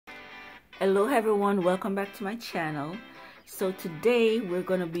Hello everyone, welcome back to my channel. So today we're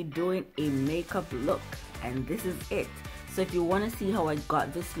going to be doing a makeup look, and this is it. So if you want to see how I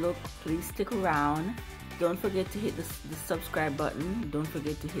got this look, please stick around. Don't forget to hit the subscribe button. Don't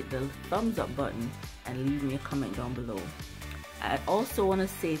forget to hit the thumbs up button and leave me a comment down below. I also want to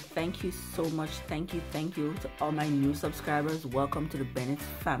say thank you so much. Thank you to all my new subscribers. Welcome to the Bennett's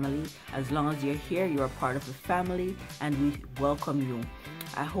family. As long as you're here, you're a part of the family, and we welcome you.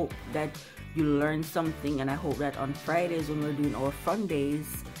 I hope that you learned something, and I hope that on Fridays when we're doing our fun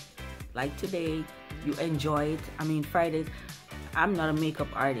days like today, you enjoy it. I mean, Fridays, I'm not a makeup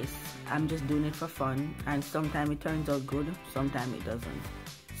artist. I'm just doing it for fun, and sometimes it turns out good, sometimes it doesn't.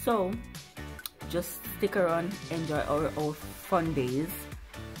 So just stick around, enjoy our fun days.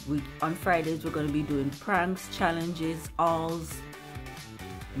 On Fridays we're going to be doing pranks, challenges, hauls,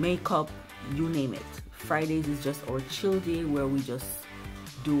 makeup, you name it. Fridays is just our chill day where we just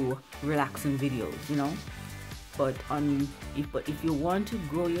do relaxing videos, you know. But if you want to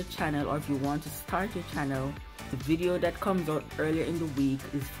grow your channel, or if you want to start your channel, the video that comes out earlier in the week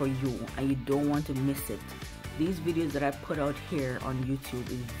is for you, and you don't want to miss it. These videos that I put out here on YouTube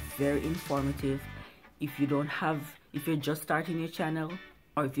is very informative. If you're just starting your channel,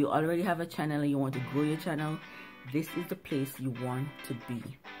 or if you already have a channel and you want to grow your channel, this is the place you want to be,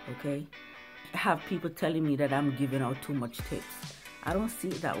 okay? I have people telling me that I'm giving out too much tips. I don't see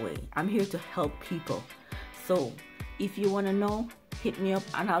it that way. I'm here to help people. So if you want to know, hit me up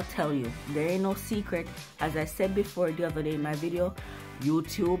and I'll tell you. There ain't no secret. As I said before the other day in my video,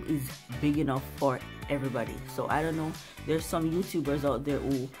 YouTube is big enough for everybody. So I don't know, there's some YouTubers out there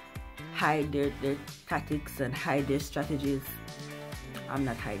who hide their tactics and hide their strategies. I'm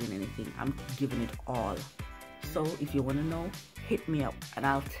not hiding anything. I'm giving it all. So if you want to know, hit me up and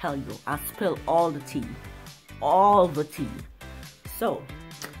I'll tell you. I'll spill all the tea. All the tea. So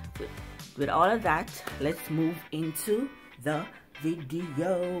with all of that, let's move into the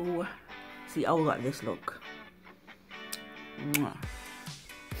video. See how we got this look. Mwah.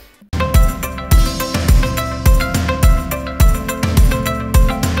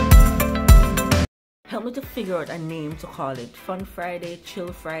 Help me to figure out a name to call it. Fun Friday,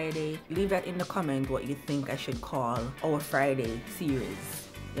 Chill Friday. Leave that in the comment what you think I should call our Friday series.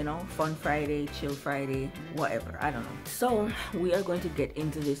 You know, Fun Friday, Chill Friday, whatever, I don't know. So we are going to get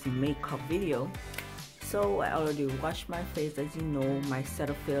into this makeup video. So I already washed my face, as you know, my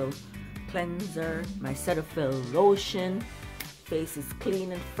Cetaphil cleanser, my Cetaphil lotion. Face is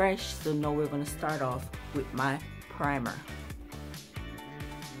clean and fresh. So now we're going to start off with my primer.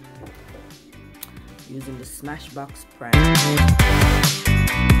 Using the Smashbox primer.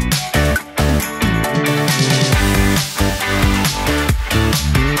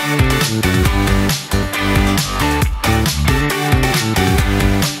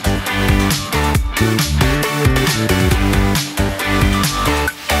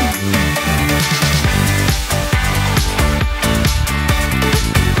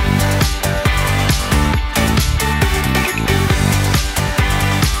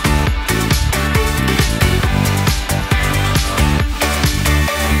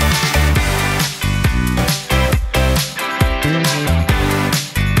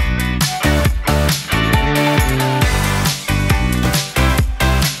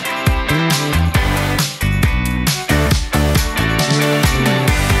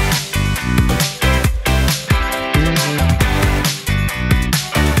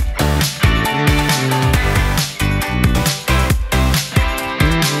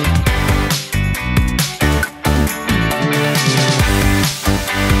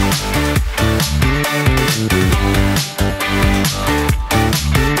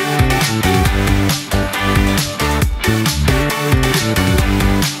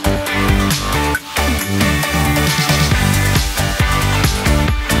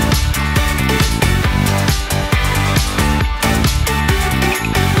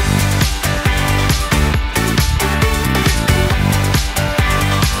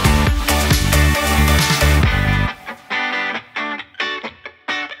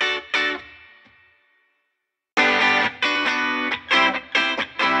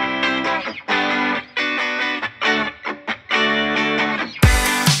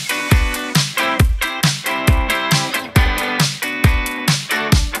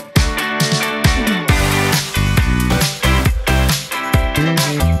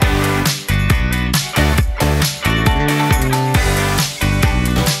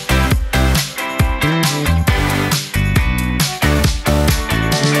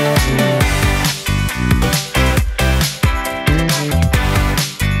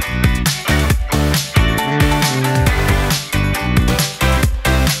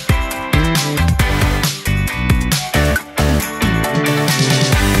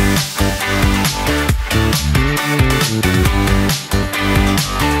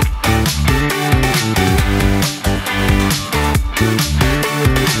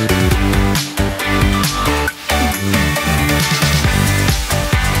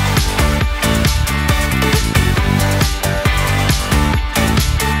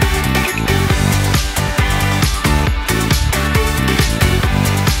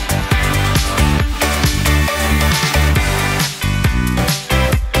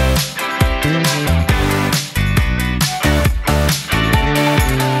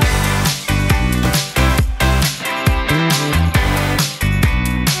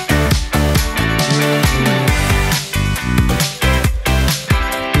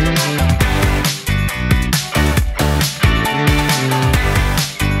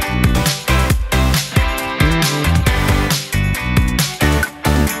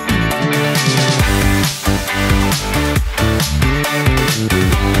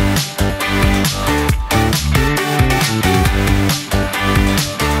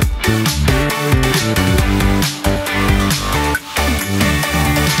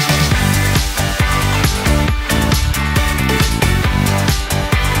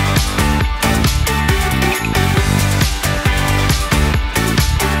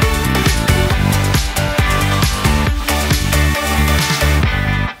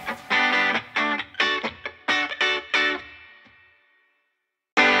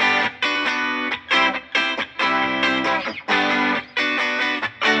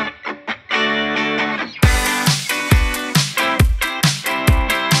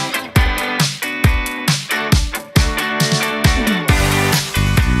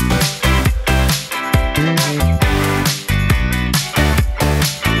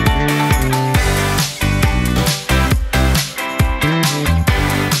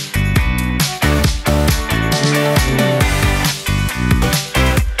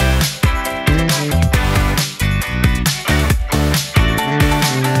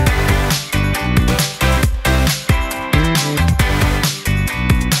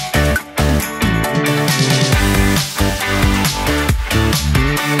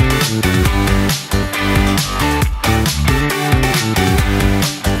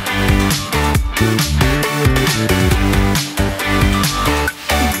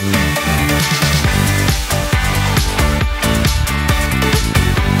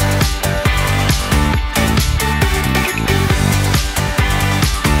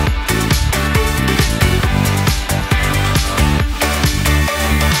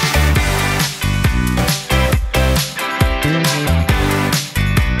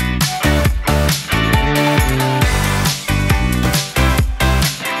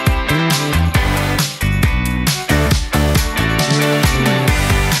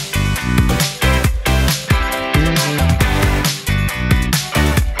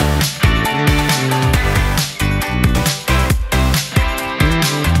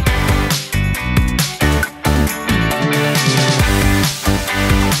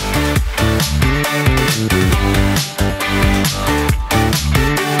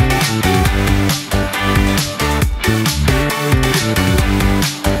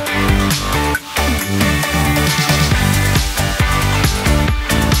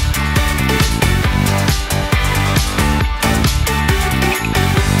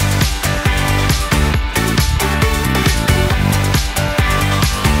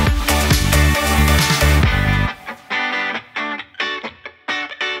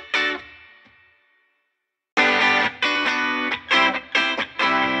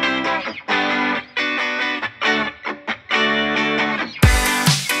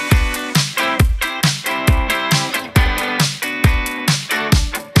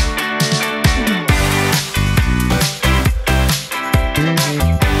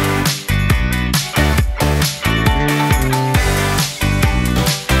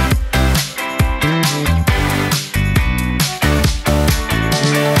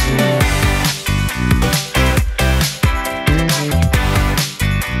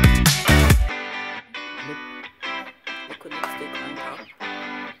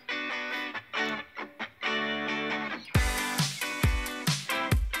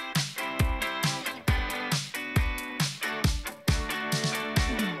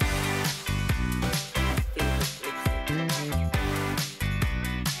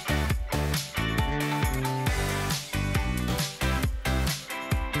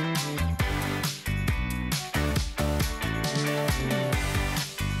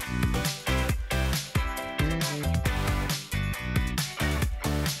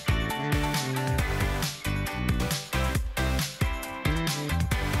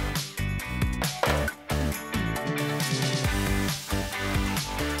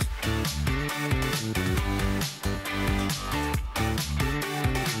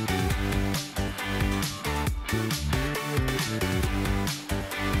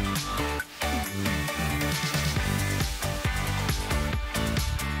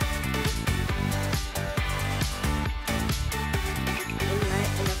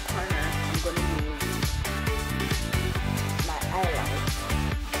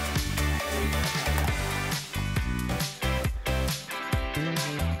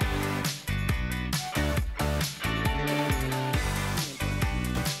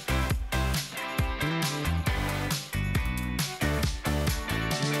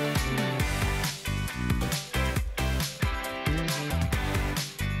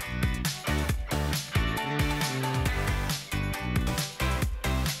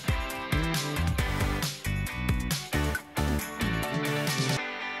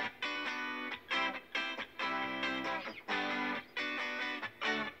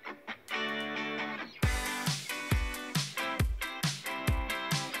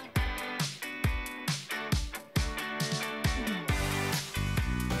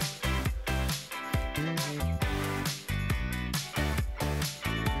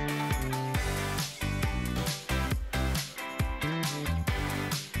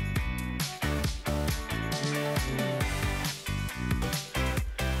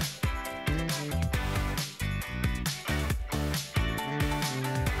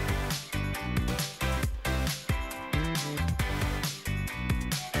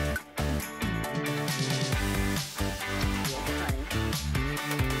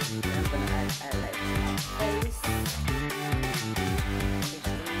 I'm gonna add highlight to my face.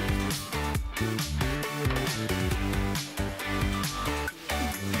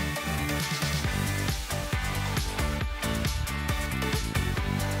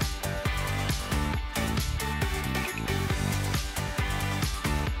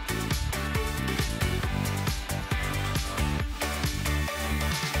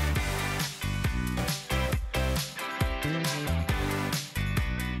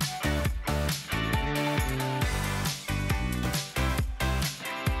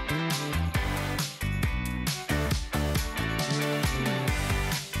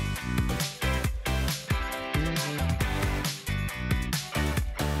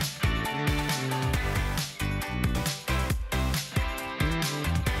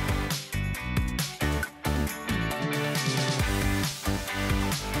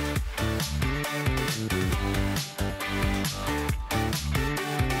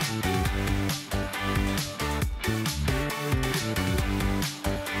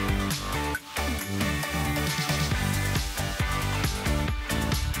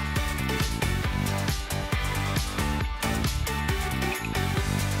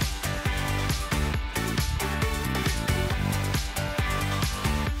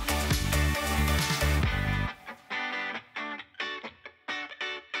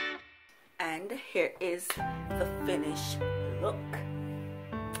 And here is the finished look.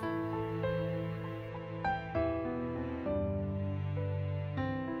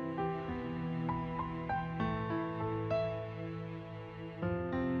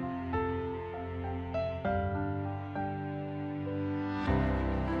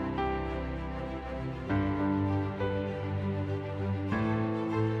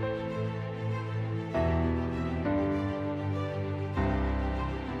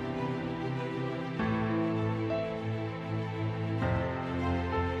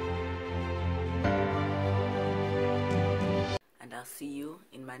 I'll see you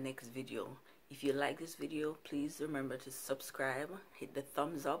in my next video. If you like this video, please remember to subscribe, hit the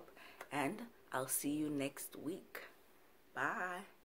thumbs up, and I'll see you next week. Bye.